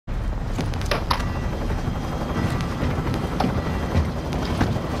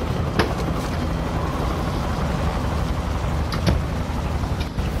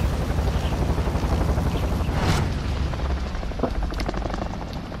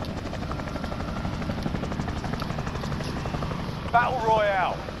Battle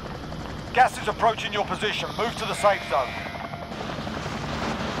Royale. Gas is approaching your position. Move to the safe zone.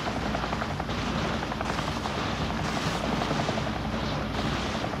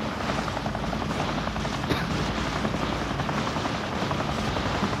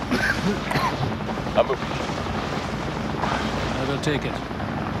 I'm moving. I will take it.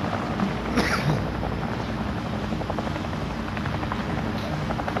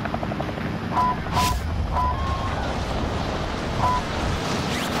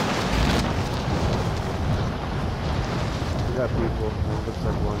 We got people. It looks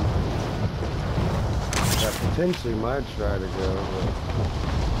like one that potentially might try to go, but...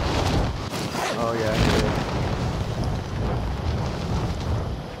 Oh yeah, yeah.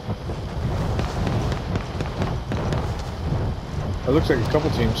 It looks like a couple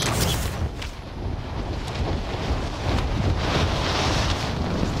teams.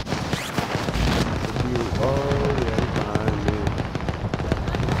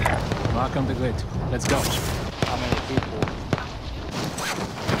 Mark on the grid. Let's go. How many people?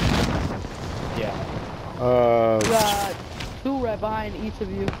 Yeah. We got 2 right behind each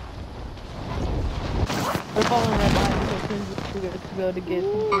of you. We're falling right behind you to be able to get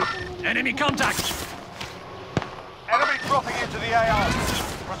some. Enemy contact! Enemy dropping into the AO.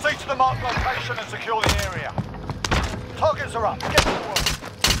 Proceed to the marked location and secure the area. Targets are up. Get to work.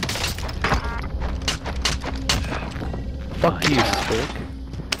 Fuck you, Spick.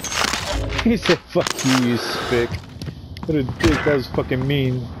 He said, fuck you, you Spick. What a dick, that was fucking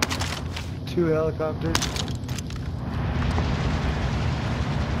mean. 2 helicopters.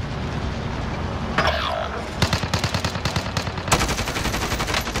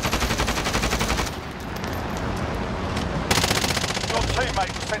 Your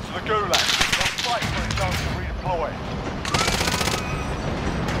teammate was sent to the gulag. They'll fight for a chance to redeploy.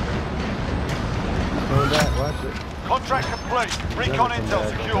 Going back, watch it. Contract complete. Recon intel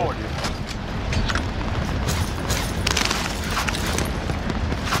secured.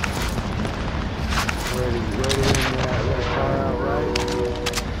 Ready in that little car out right.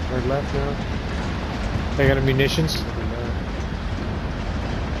 Or left now. They got munitions?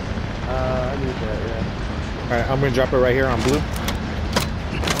 I need that, yeah. Alright, I'm gonna drop it right here on blue.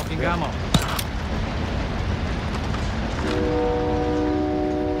 Smoking ammo.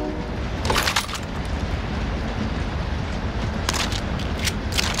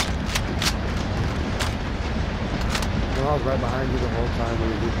 I was right behind you the whole time.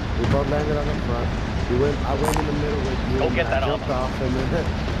 We both landed on the front. I went in the middle with you. Go get that jumped off and then went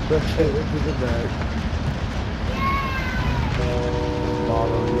to the back.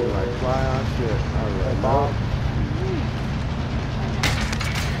 Follow you like fly on shit. I was like, Mom.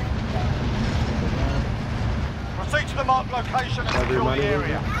 Proceed to the marked location and secure the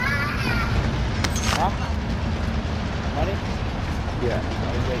area. Huh? Money? Yeah.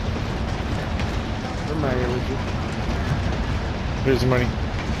 I'm right here with you. Here's the money.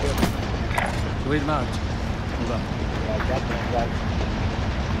 Grid marked. Hold on. Yeah, I got that right.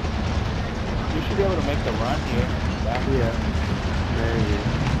 You should be able to make the run here. Back. Yeah.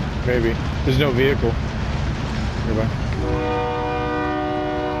 Maybe. There's no vehicle. Nearby.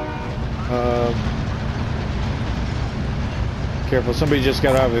 Careful, somebody just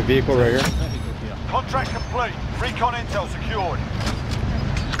got out of a vehicle right here. Contract complete. Recon intel secured.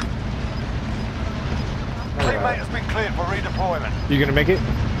 Teammate has been cleared for redeployment. You gonna make it?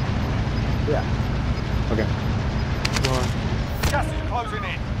 Yeah. Okay. Come on. Gas is closing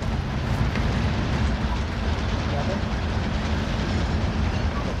in.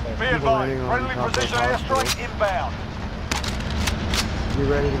 Be advised, friendly precision airstrike inbound. You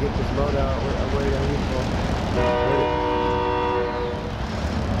ready to get this load out? I'm waiting on you for.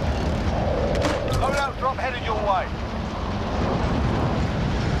 Loadout drop headed your way.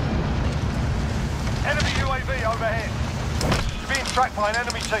 Enemy UAV overhead. You're being tracked by an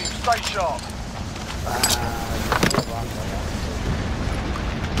enemy team. Stay sharp.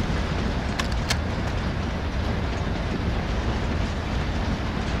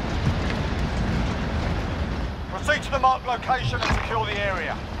 Proceed to the marked location and secure the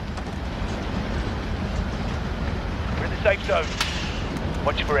area. We're in the safe zone.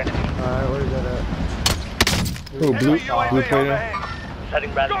 Watch for enemy. Alright, where's that at? Oh, blue, Enemy UAV blue plate. overhead.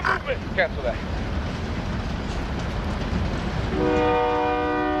 Setting rally. Cancel that.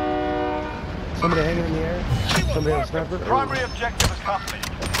 Somebody hanging in the air? Somebody on a sniper? Primary objective accomplished.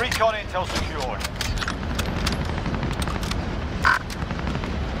 Recon intel secured.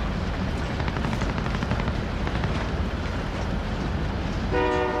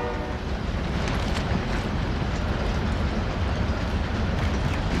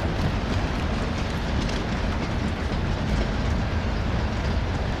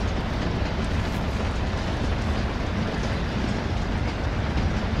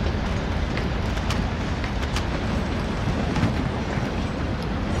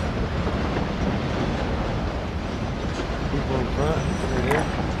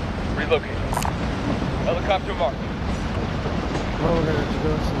 Relocating. Helicopter marked. Well, we're gonna have to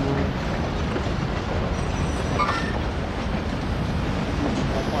go somewhere.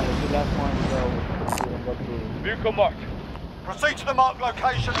 Last one to go through. Vehicle marked. Proceed to the marked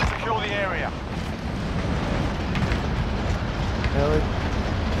location and secure the area. Ellie.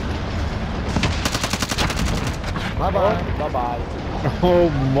 Bye-bye. Bye-bye. Oh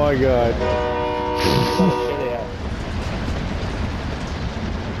my god. Stay there.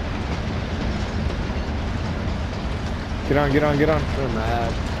 Get on, get on, get on. They're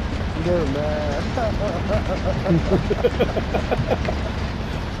mad. They're mad.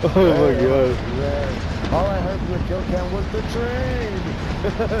 Oh my god. Man. All I heard from the kill cam was the train.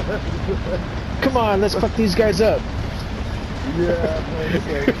 Come on, let's fuck these guys up. Yeah, man. It's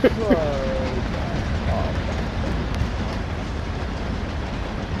like, fuck.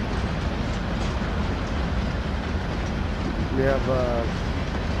 We have,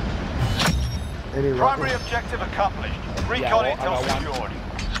 any Primary rockets? objective accomplished. Recon Yeah, I intel got one. secured.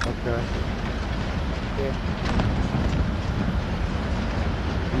 Okay. Okay.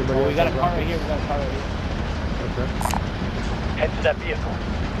 Anybody Well, we else got a have car right rockets? here. We got a car right here. Okay. Head to that vehicle.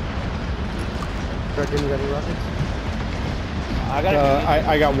 Kraken, you got any rockets? I got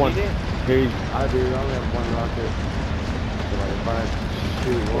I got one. You did? Here, you- I do. I only have one rocket. So like if I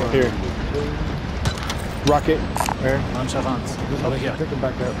shoot one, Here. two, rocket. There. Launch avance. just Over here. pick them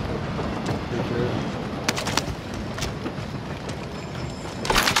back up. Appreciate it.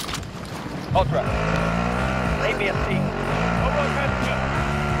 Ultra. Leave me a seat. Overall passenger.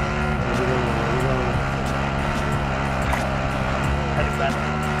 Where we going? Heading back.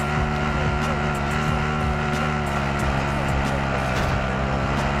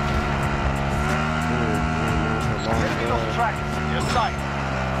 Enemy lost track. You're safe.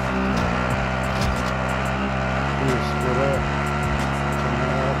 Split up.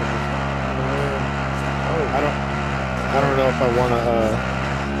 I don't know if I wanna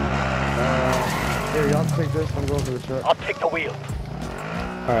Here, y'all take this. I'm going for the truck. I'll take the wheel.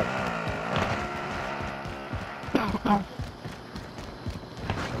 alright.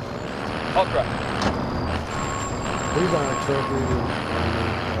 Ultra. These aren't trophies.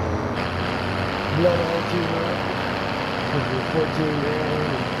 Blood all team up. 14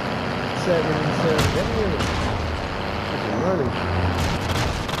 grand. 7 and 7. Get me in it. Fucking running.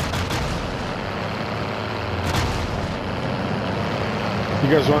 You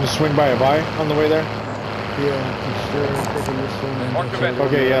guys want to swing by a buy on the way there? Yeah, for sure. Taking this one. Mark the red.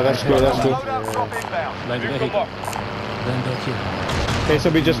 Okay, yeah, that's cool, that's cool. Loadout drop inbound. Light Vehicle vehicle. marked. Then back here. Okay, so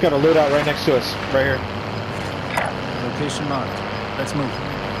we just got a loadout right next to us, right here. Location marked. Let's move.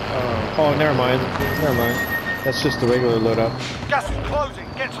 Oh, never mind. Never mind. That's just the regular loadout. Gas is closing.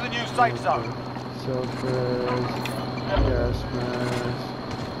 Get to the new safe zone. Self-res. Gas mask.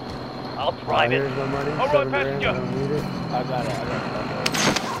 I'll drive it. Here's my money. All right, 7 grand. passenger. I don't need it. I got it.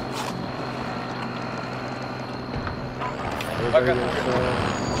 Everybody Okay.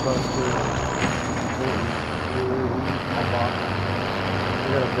 that's busted. I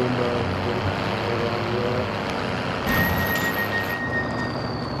got a boom box. Hold on to that.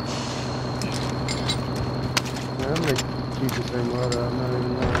 Man, I'm gonna keep the same loadout. I'm not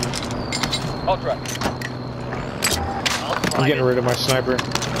even lying. Ultra. I'll I'm drive getting it. rid of my sniper.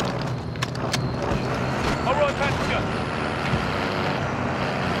 All right, passenger.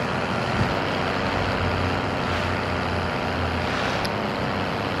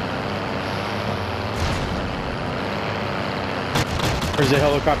 There's a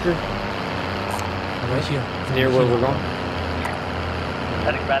helicopter Right here. near where we're going.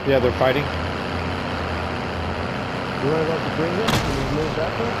 Heading back. Yeah, they're fighting. You want to go to the bring up? Can we move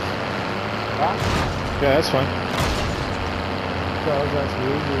backwards? Yeah, that's fine. So I was asking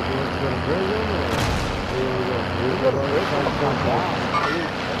you, do you want to go to bring them or do you want to go? We go to bring them.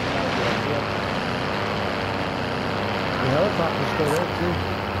 The helicopter's still there too.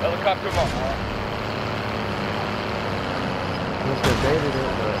 Helicopter marked. Must have baited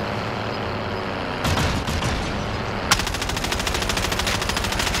it, but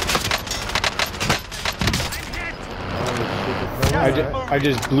I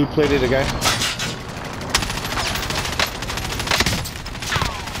just blue plated a guy.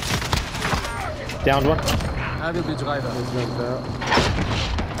 Downed one. I will be driver.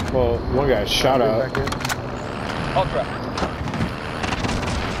 Well, one guy shot out. Ultra.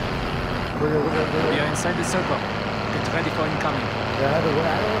 We are inside the circle. Get ready for incoming. Yeah, I don't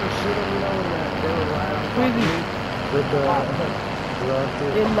want to shoot them, you know, when they were right on top of me with the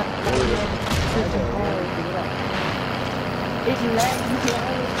It's lagging.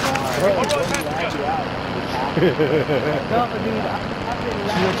 All right, passenger. No, dude, I've been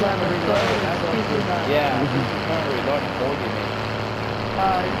She's trying to laughing. reload. I kid you not. Yeah, I'm trying to reload and hold you, man.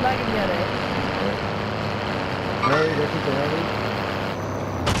 It's not gonna get it. Hey, this is the heavy.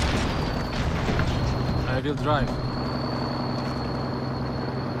 I will drive.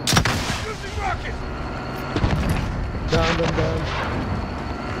 Down, down.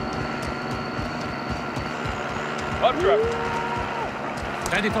 Up drop.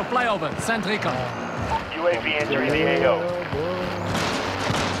 Ready for flyover. Send recon. UAV entering the AO.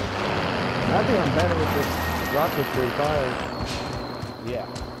 I think I'm better with this rocket free fire. Yeah.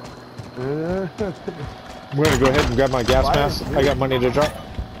 I'm gonna go ahead and grab my gas mask. I got money to drop.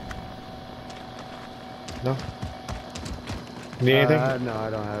 No? Need anything? No, I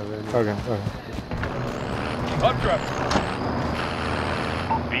don't have any. Okay, okay. Up drop.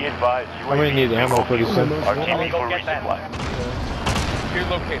 Be advised, UAV. I'm gonna need ammo pretty soon. Our teammate will resupply. Here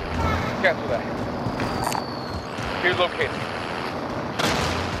located. Cancel that. Here located.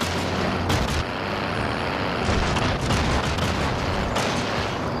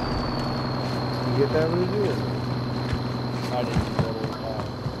 You get that when you do it? I didn't go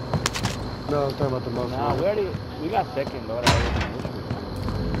to No, I'm talking about the most. Nah, we got second, though.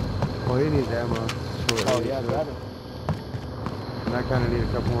 Well, he needs ammo. Short Oh, range, yeah, so- grab it. And I kind of need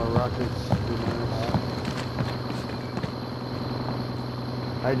a couple more rockets.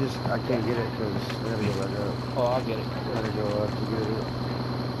 I can't get it because I gotta go back up. Oh, I'll get it. I gotta go up to get it.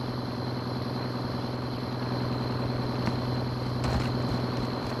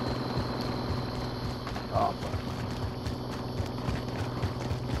 Oh, fuck.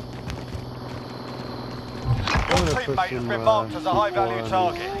 Your I'm gonna put teammate has some, been marked as a high-value C4 on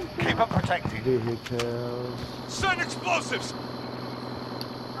target. Keep them protected. Vehicles. Send explosives!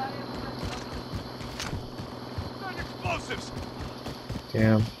 Send explosives!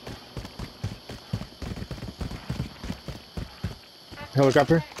 Damn.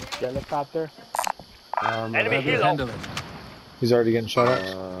 Helicopter? Helicopter. Enemy I will helo. handle it. He's already getting shot at.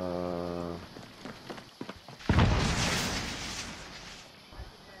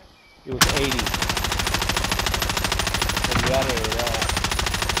 It was 80. So you gotta,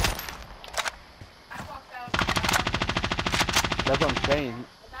 that's what I'm saying.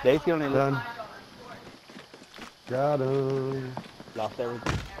 They only Done. Got him. lost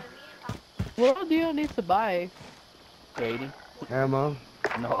everything. What do you need to buy? 80. Ammo.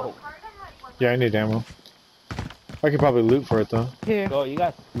 No. Yeah, I need ammo. I could probably loot for it though. Here. So you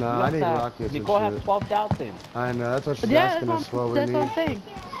guys. No, you I guys need have, rockets and Nicole has shit. 12,000. I know, that's what she's Yeah, asking us what we that's what I'm need. saying.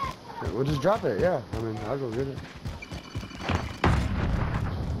 We'll just drop it, yeah. I mean, I'll go get it.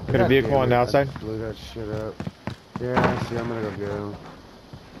 Got a vehicle on the outside? Blew that shit up. Yeah, I see, I'm gonna go get him.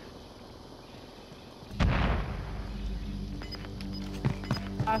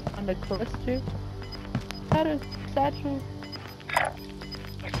 I found a cluster. That is statue.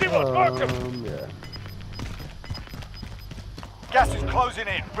 See what's marked him! Yeah. Gas is closing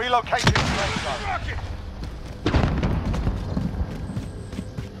in. Relocating to the zone. Rocket!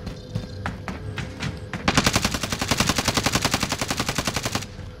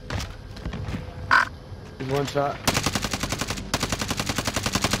 He's one shot.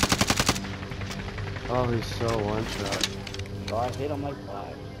 Oh, he's so one shot. So I hit him like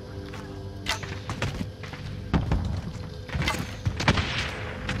 5.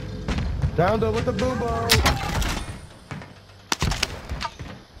 Down though with the boobo.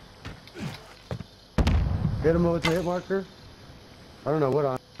 Hit him with the hit marker. I don't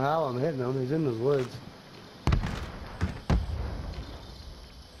know how I'm hitting him. He's in those woods.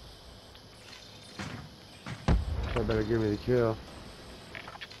 So better give me the kill.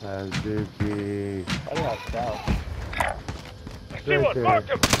 That's Dookie. I got south. See what's there. marked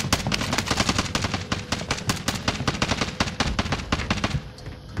him!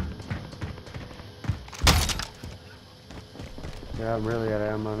 Yeah, I'm really out of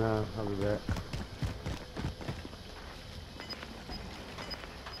ammo now. I'll be back.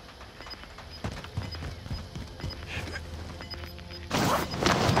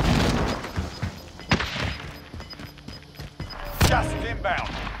 Gas is inbound.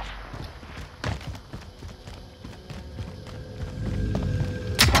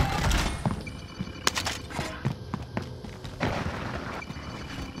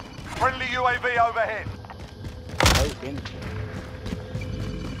 Friendly UAV overhead. Oh, he's finished.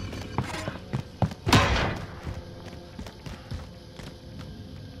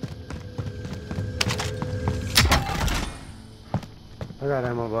 I got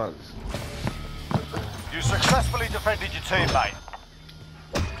ammo box. You successfully defended your teammate.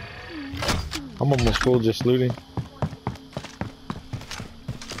 I'm almost full just looting.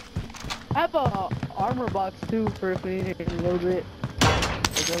 I have a armor box too for if we need it a little bit.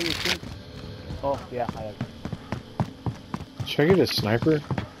 Where's all your things? Oh, yeah, I have. Should I get a sniper?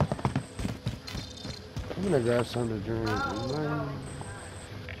 I'm gonna grab something to drink. Man.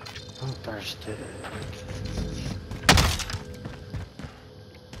 I'm thirsty.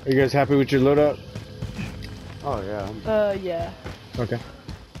 Are you guys happy with your loadout? Oh yeah, Yeah. Okay.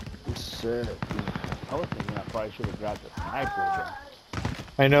 I'm sick. I was thinking I probably should have grabbed the sniper.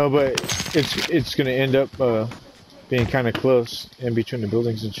 I know, but it's gonna end up being kind of close in between the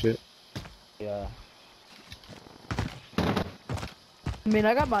buildings and shit. Yeah. I mean,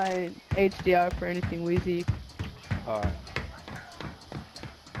 I got my HDR for anything wheezy. Alright.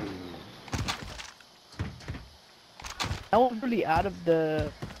 I won't really out of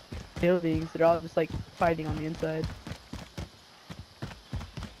the buildings. They're all just like fighting on the inside.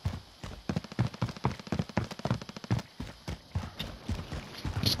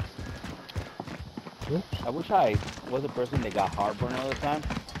 I wish I was a person that got heartburn all the time,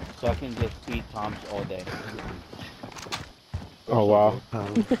 so I can just eat Toms all day. Oh wow.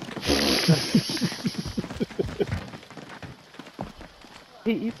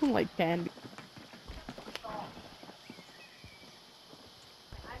 He eats them like candy.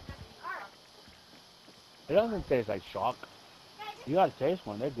 It doesn't taste like shock. You gotta taste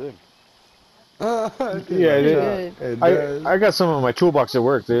one, they're good. Yeah, Good. I got some in my toolbox at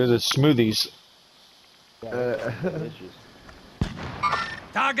work. They're the smoothies. Yeah, they're delicious.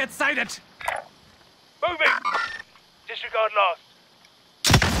 Target sighted! Moving! Disregard lost.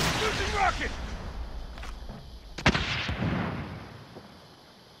 Losing rocket!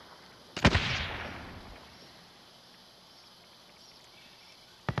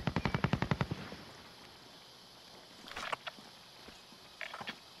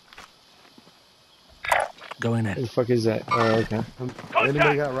 Going What in. the fuck is that? Oh, okay.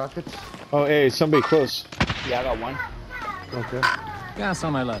 Anybody got rockets? Oh, hey, somebody close. Yeah, I got one. Okay. Gas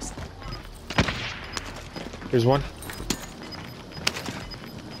on my list. Here's one.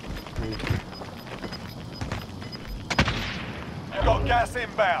 You've got gas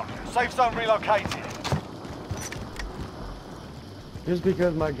inbound. Safe zone relocated. Just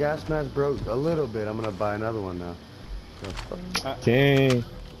because my gas mask broke a little bit, I'm gonna buy another one now. Dang.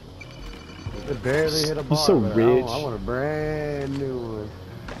 It barely hit a bar. so but rich. I want a brand new one.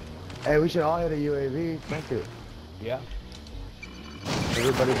 Hey, we should all hit a UAV. Thank you. Yeah.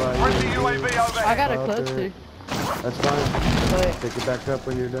 Everybody buy a Friendly UAV. UAV I overhead. got a Out cluster. there. That's fine. But Pick it back up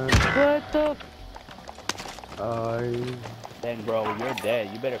when you're done. what the? Then, bro, you're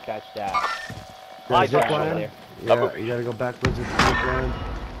dead. You better catch that. Yeah, zip Right line? there. Yeah, you gotta go backwards with the zip line.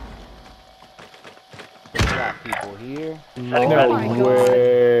 We got people here. No my God.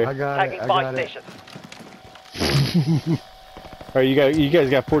 way. I got it. I got it. Alright, you guys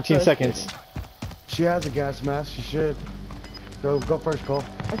got 14 Close. seconds. She has a gas mask. She should. Go first, Cole.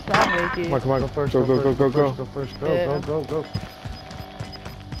 That's not making. Come on, Go first. Go, go, go, go, go. Go first. Go, Yeah. go.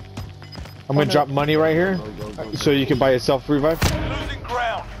 I'm gonna drop money right here, so you can buy a self-revive. Losing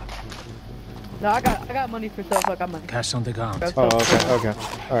ground. No, I got money for stuff. I got money. Cash on the ground. That's Oh, all. okay.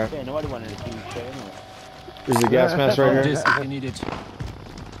 Alright. Yeah, nobody wanted to see you shit anyway. There's a gas mask right here. Just if you need it.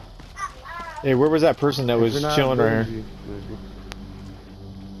 Hey, where was that person that was If you're not chilling right busy, here?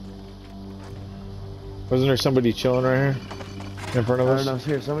 Wasn't there somebody chilling right here? In front I of don't us? know.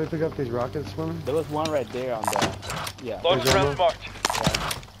 Here, somebody pick up these rockets for me. There was one right there on the. Yeah. Launch There's rounds one.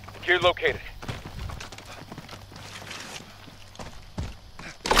 marked. Gear located.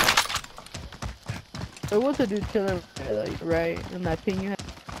 There was a dude chilling like right in that ping you had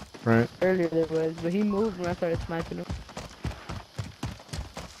Right. earlier. There was, but he moved when I started sniping him.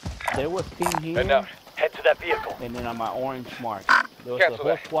 There was team here. And now, head to that vehicle. And then on my orange mark, there was Cancel a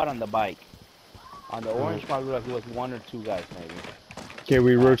whole that. squad on the bike. On the orange mark, looked like it was one or two guys maybe. Okay,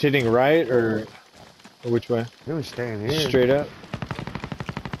 we rotating right or which way? Then we staying here. Straight up?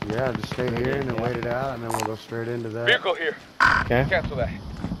 Yeah, just stay here and then wait it out, and then we'll go straight into that. Vehicle here. Okay. Cancel that.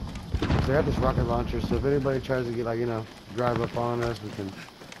 So they have this rocket launcher, so if anybody tries to get, like, drive up on us, we can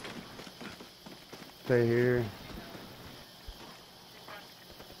stay here.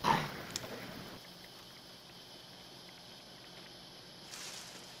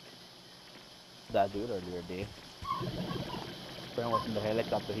 That dude earlier did. Friend was in the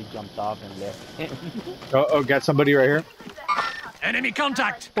helicopter, he jumped off and left. Oh, got somebody right here. Enemy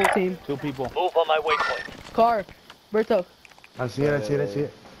contact! Full team. Two people. Move on my waypoint. Car. Berto. I see it, I see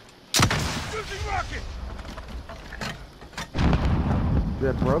it. Losing rocket.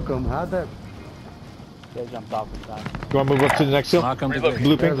 That broke him. How'd that? They jumped off in time. You want to move up to the next hill? Mark on the Reload. grid.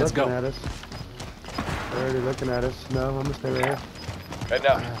 Blue They're ping? Let's looking go. at us. They're already looking at us. No, I'm gonna stay right here. And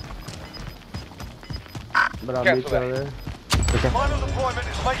now, but I'll Cancel meet that. you there. Final deployment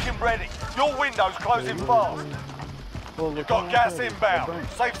is making ready. Your window's closing fast. Well, You've got gas inbound.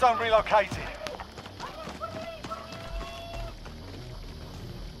 Safe zone relocated.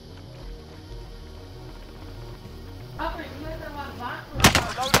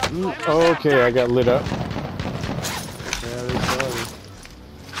 Okay, I got lit up. Yeah, they saw me.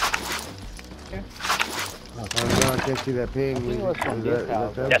 Oh no, I can't see that ping. think it was from Is this that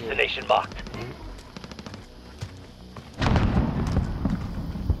house. them? Destination marked.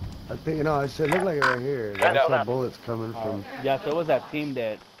 I think, you know, I said, look like it right here. I know. I saw bullets coming from. Yeah, so it was that team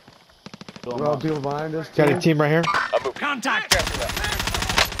that. Well, people behind us. Got a too. team right here. I'm moving. Contact! Cancel that.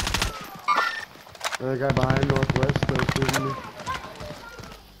 Another guy behind northwest, still shooting me.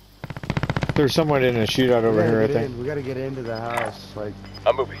 There's someone in a shootout We over gotta here, I get think. in. We gotta get into the house, like,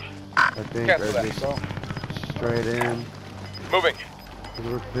 I'm moving. I think, Cancel or that. just straight in. Moving. 'Cause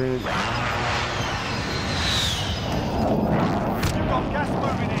we're pinned. You've got gas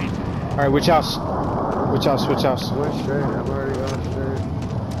moving in. Alright, which house? Which house? Which house? Went straight. I'm already going straight.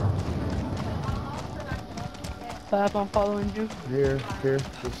 Fab, I'm following you. Here,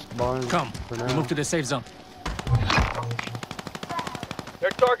 this barn. Come, for we now. move to the safe zone.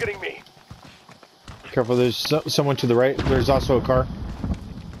 They're targeting me. Careful, there's someone to the right. There's also a car.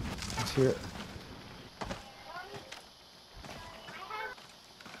 Let's hear it.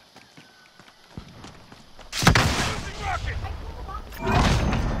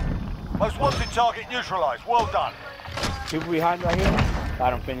 Most wanted target neutralized. Well done. People behind right here.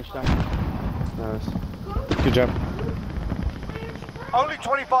 Got him finished them. Nice. Good job. Only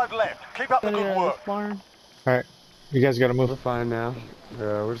 25 left. Keep up the good work. This barn. Alright, you guys gotta We're move. fine now.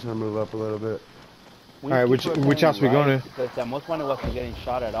 We're just gonna move up a little bit. Alright, which house we going to? Because that most wanted wasn't getting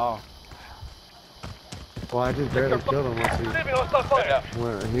shot at all. Well, I just barely killed him once Leaving on stuff fire. he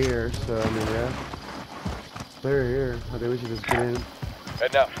went here, so I mean, yeah. They're here. I think we should just get in.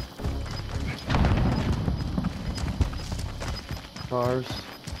 Head now. Cars.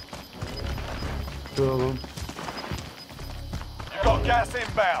 2 of them. You've got gas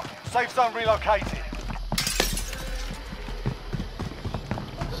inbound. Safe zone relocated.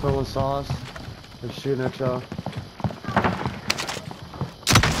 Someone saw us. They're shooting at y'all.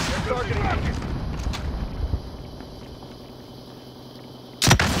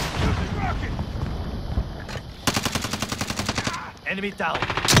 Enemy down.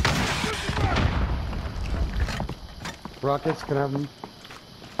 Rockets, can I have them?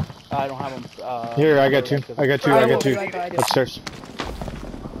 I don't have them. Here, I got two. I got two. I got two. I got it. Upstairs.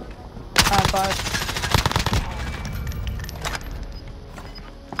 Five.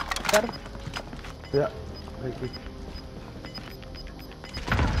 Got him. Yeah. Thank you.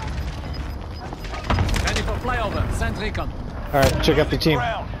 Ready for flyover. Send recon. Alright, check out the team.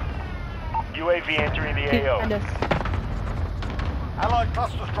 Ground. UAV entering the Behind AO. us. Allied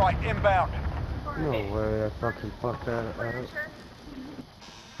cluster strike inbound. No way, I fucking fucked that up.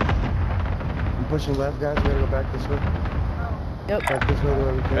 I'm pushing left, guys. We gotta go back this way. Yep. Back this way the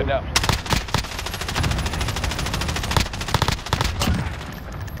way we Head came. now.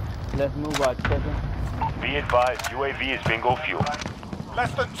 Let's move chicken. Be advised, UAV is bingo fuel.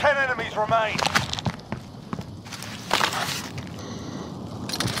 Less than 10 enemies remain.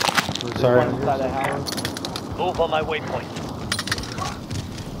 Sorry. Inside the house. Move on my waypoint.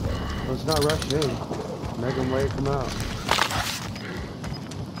 Let's not rush in. Make them wait, come out.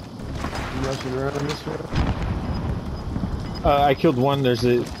 I'm rushing around this way. I killed one. There's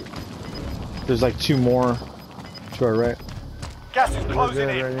like 2 more to our right. Gas is closing good,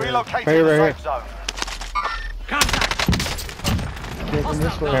 in. right here. Relocate Right to here, the right safe zone. Taking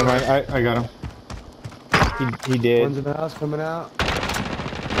this way. Never mind, I got him. He One's did. in the house coming out.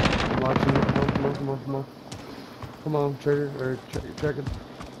 I'm watching you. Come on. Come on, Trigger, or Trigger.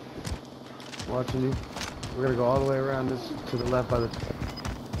 Watching you. We're gonna go all the way around this to the left by the.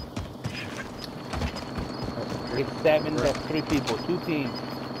 It's 7, that's 3 people. 2 teams.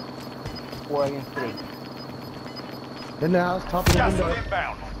 4 against 3. In the house, top of the Gas is window.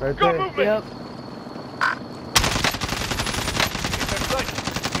 inbound. Right there. Yep.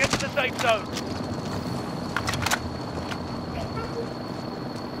 Get to the safe zone.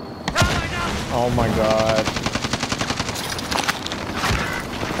 Oh my god.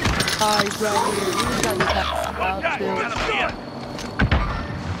 He's right here. He's got the house too.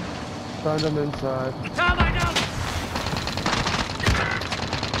 Found him inside.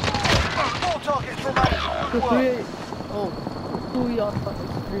 Four targets remain. Good work. 3. Oh. 2 y'all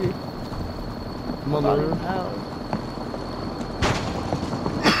fucking 3. I'm on the roof. Out.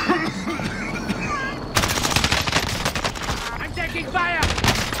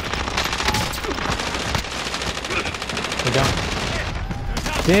 They're down.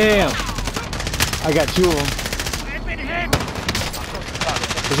 Damn! I got 2 of them.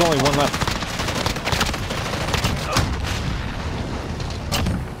 There's only 1 left.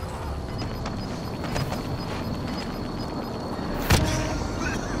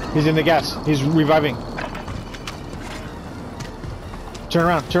 He's in the gas. He's reviving. Turn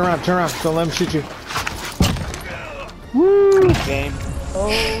around, turn around, turn around. Don't let him shoot you. Woo! Game. Oh,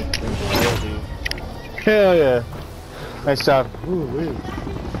 Yeah, dude. Hell yeah. Nice job. Ooh, wait.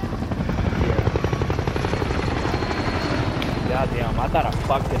 Goddamn, I thought I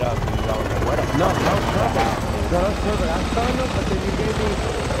fucked it up, dude. I was like, what the No, fuck? that was perfect. No, that was perfect. I stunned them, but then you gave me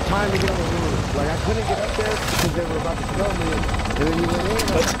time to get on the roof. Like, I couldn't get up there because they were about to kill me. And then you went in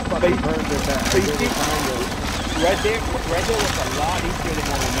and fucking burned it back. But you see, right there was a lot easier than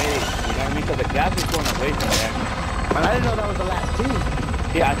what we made. You know what I mean? Because the gas was going away from there. But I didn't know that was the last team.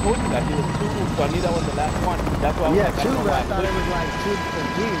 Yeah, I told you that. It was 2, so I knew that was the last one. That's why I was Yeah, like, I 2, don't know but why I thought quit. it was like 2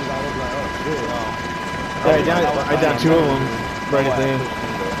 teams. I was like, oh, shit. I down 2 of them right at the end.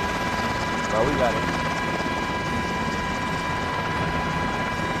 Well, we got it.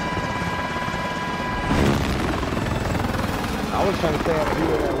 I was trying to stay up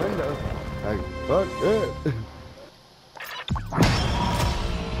view of that window. Like, fuck it.